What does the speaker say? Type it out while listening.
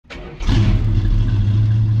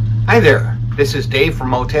Hi there, this is Dave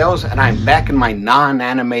from Motels, and I'm back in my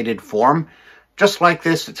non-animated form, just like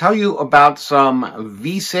this, to tell you about some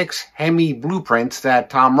V6 Hemi blueprints that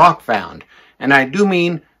Tom Rock found. And I do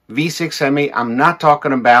mean V6 Hemi. I'm not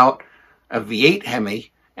talking about a V8 Hemi,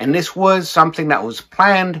 and this was something that was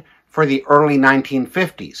planned for the early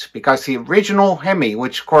 1950s, because the original Hemi,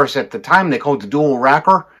 which of course at the time they called the dual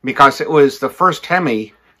rocker, because it was the first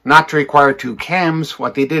Hemi not to require two cams,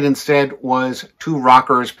 what they did instead was two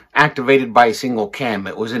rockers activated by a single cam.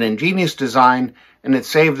 It was an ingenious design, and it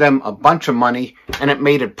saved them a bunch of money, and it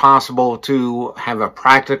made it possible to have a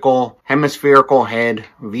practical hemispherical head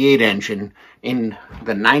V8 engine in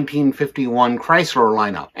the 1951 Chrysler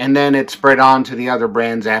lineup. And then it spread on to the other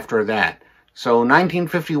brands after that. So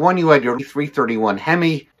 1951, you had your 331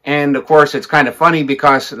 Hemi. And of course, it's kind of funny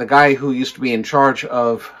because the guy who used to be in charge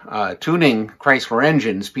of tuning Chrysler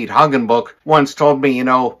engines, Pete Hagenbuch, once told me, you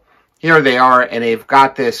know, here they are, and they've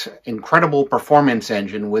got this incredible performance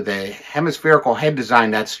engine with a hemispherical head design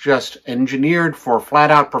that's just engineered for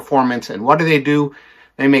flat-out performance. And what do?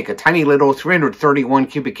 They make a tiny little 331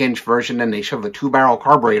 cubic inch version, and they shove a two-barrel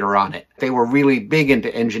carburetor on it. They were really big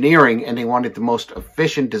into engineering, and they wanted the most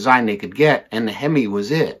efficient design they could get, and the Hemi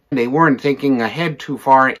was it. They weren't thinking ahead too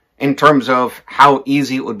far in terms of how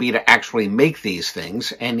easy it would be to actually make these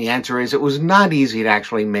things, and the answer is it was not easy to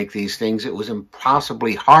actually make these things. It was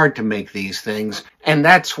impossibly hard to make these things, and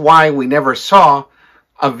that's why we never saw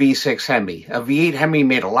a V6 Hemi. A V8 Hemi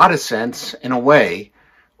made a lot of sense in a way,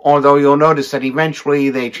 although you'll notice that eventually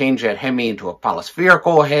they changed that Hemi into a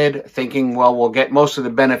polyspherical head, thinking, well, we'll get most of the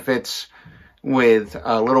benefits with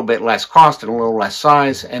a little bit less cost and a little less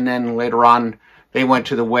size. And then later on, they went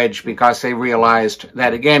to the wedge because they realized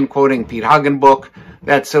that, again, quoting Pete Hagenbuch,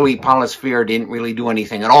 that silly polysphere didn't really do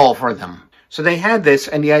anything at all for them. So they had this,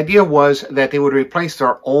 and the idea was that they would replace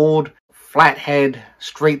their old flathead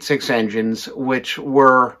straight six engines, which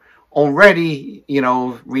were already, you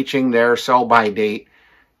know, reaching their sell-by date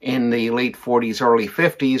in the late 40s, early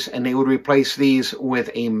 50s, and they would replace these with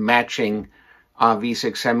a matching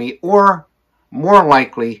V6 Hemi, or more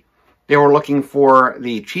likely, they were looking for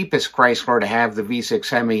the cheapest Chrysler to have the V6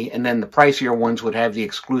 Hemi, and then the pricier ones would have the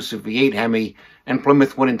exclusive V8 Hemi, and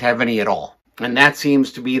Plymouth wouldn't have any at all. And that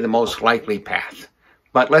seems to be the most likely path.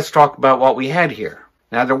 But let's talk about what we had here.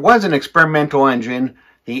 Now, there was an experimental engine,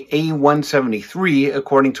 the A173,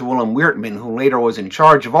 according to Willem Weertman, who later was in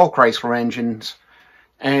charge of all Chrysler engines.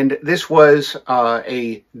 And this was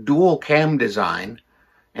a dual cam design,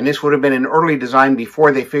 and this would have been an early design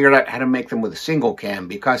before they figured out how to make them with a single cam,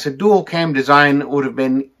 because a dual cam design would have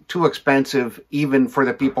been too expensive even for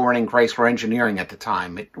the people running Chrysler engineering at the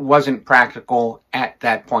time. It wasn't practical at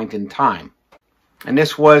that point in time. And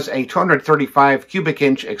this was a 235 cubic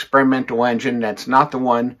inch experimental engine. That's not the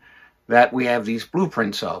one that we have these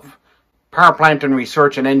blueprints of. Power Plant and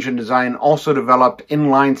Research and Engine Design also developed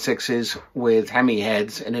inline sixes with Hemi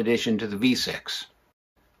heads in addition to the V6.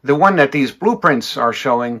 The one that these blueprints are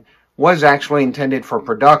showing was actually intended for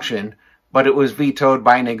production, but it was vetoed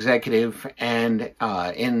by an executive, and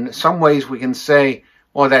in some ways we can say,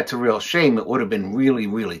 well, that's a real shame. It would have been really,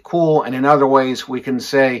 really cool. And in other ways we can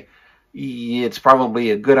say it's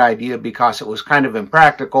probably a good idea because it was kind of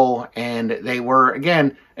impractical, and they were,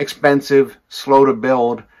 again, expensive, slow to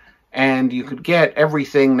build, and you could get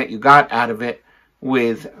everything that you got out of it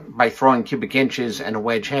by throwing cubic inches and a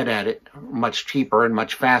wedge head at it much cheaper and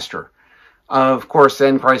much faster. Of course,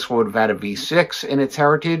 then Chrysler would have had a V6 in its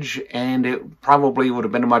heritage, and it probably would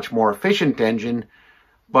have been a much more efficient engine,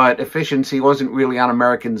 but efficiency wasn't really on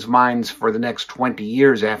Americans' minds for the next 20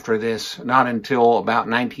 years after this. Not until about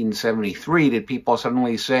 1973 did people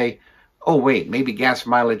suddenly say, oh wait, maybe gas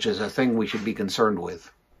mileage is a thing we should be concerned with.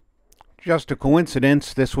 Just a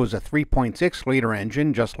coincidence, this was a 3.6-liter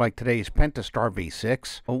engine, just like today's Pentastar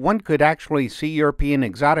V6. One could actually see European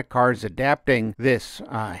exotic cars adapting this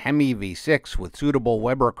Hemi V6 with suitable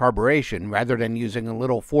Weber carburation rather than using a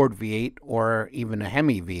little Ford V8 or even a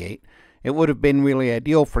Hemi V8. It would have been really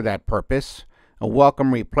ideal for that purpose. A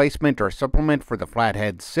welcome replacement or supplement for the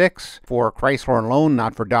Flathead 6 for Chrysler alone,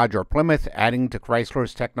 not for Dodge or Plymouth, adding to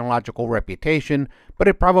Chrysler's technological reputation, but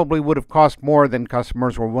it probably would have cost more than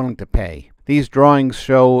customers were willing to pay. These drawings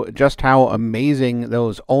show just how amazing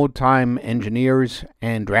those old-time engineers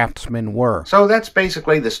and draftsmen were. So that's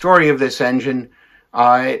basically the story of this engine.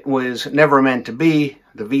 It was never meant to be.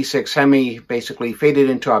 The V6 Hemi basically faded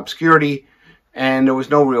into obscurity, and there was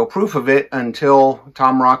no real proof of it until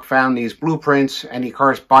Tom Rock found these blueprints, and he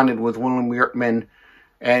corresponded with Willem Weertman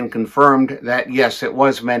and confirmed that, yes, it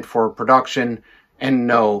was meant for production, and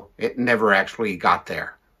no, it never actually got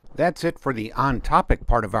there. That's it for the on-topic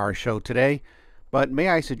part of our show today. But may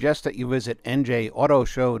I suggest that you visit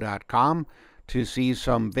njautoshow.com to see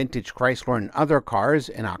some vintage Chrysler and other cars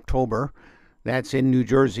in October. That's in New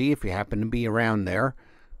Jersey if you happen to be around there.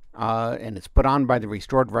 And it's put on by the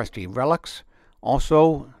Restored Rusty Relics.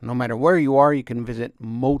 Also, no matter where you are, you can visit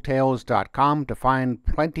motels.com to find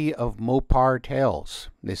plenty of Mopar tales.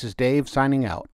 This is Dave signing out.